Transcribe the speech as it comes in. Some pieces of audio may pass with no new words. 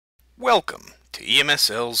Welcome to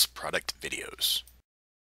EMSL's product videos.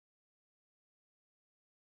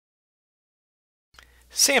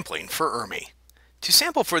 Sampling for ERMI. To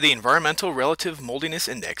sample for the Environmental Relative Moldiness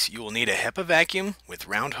Index, you will need a HEPA vacuum with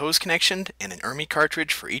round hose connection and an ERMI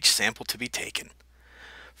cartridge for each sample to be taken.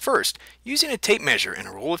 First, using a tape measure and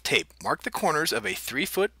a roll of tape, mark the corners of a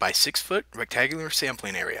 3-foot by 6-foot rectangular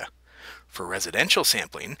sampling area. For residential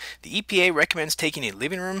sampling, the EPA recommends taking a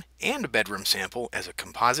living room and a bedroom sample as a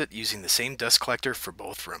composite using the same dust collector for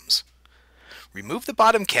both rooms. Remove the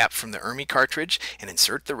bottom cap from the ERMI cartridge and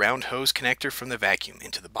insert the round hose connector from the vacuum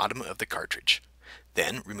into the bottom of the cartridge.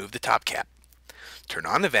 Then remove the top cap. Turn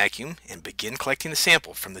on the vacuum and begin collecting the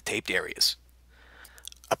sample from the taped areas.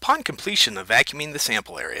 Upon completion of vacuuming the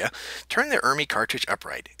sample area, turn the ERMI cartridge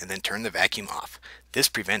upright and then turn the vacuum off. This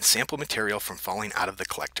prevents sample material from falling out of the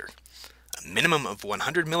collector. A minimum of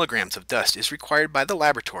 100 milligrams of dust is required by the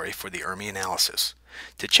laboratory for the ERMI analysis.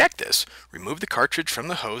 To check this, remove the cartridge from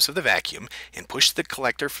the hose of the vacuum and push the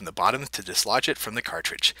collector from the bottom to dislodge it from the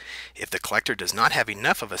cartridge. If the collector does not have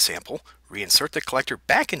enough of a sample, reinsert the collector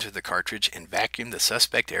back into the cartridge and vacuum the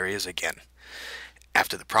suspect areas again.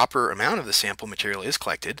 After the proper amount of the sample material is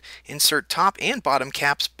collected, insert top and bottom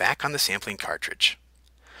caps back on the sampling cartridge.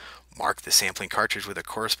 Mark the sampling cartridge with a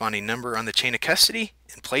corresponding number on the chain of custody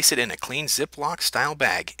and place it in a clean Ziploc style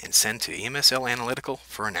bag and send to EMSL Analytical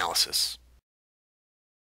for analysis.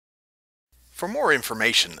 For more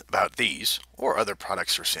information about these or other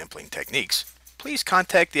products or sampling techniques, please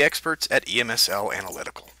contact the experts at EMSL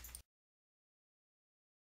Analytical.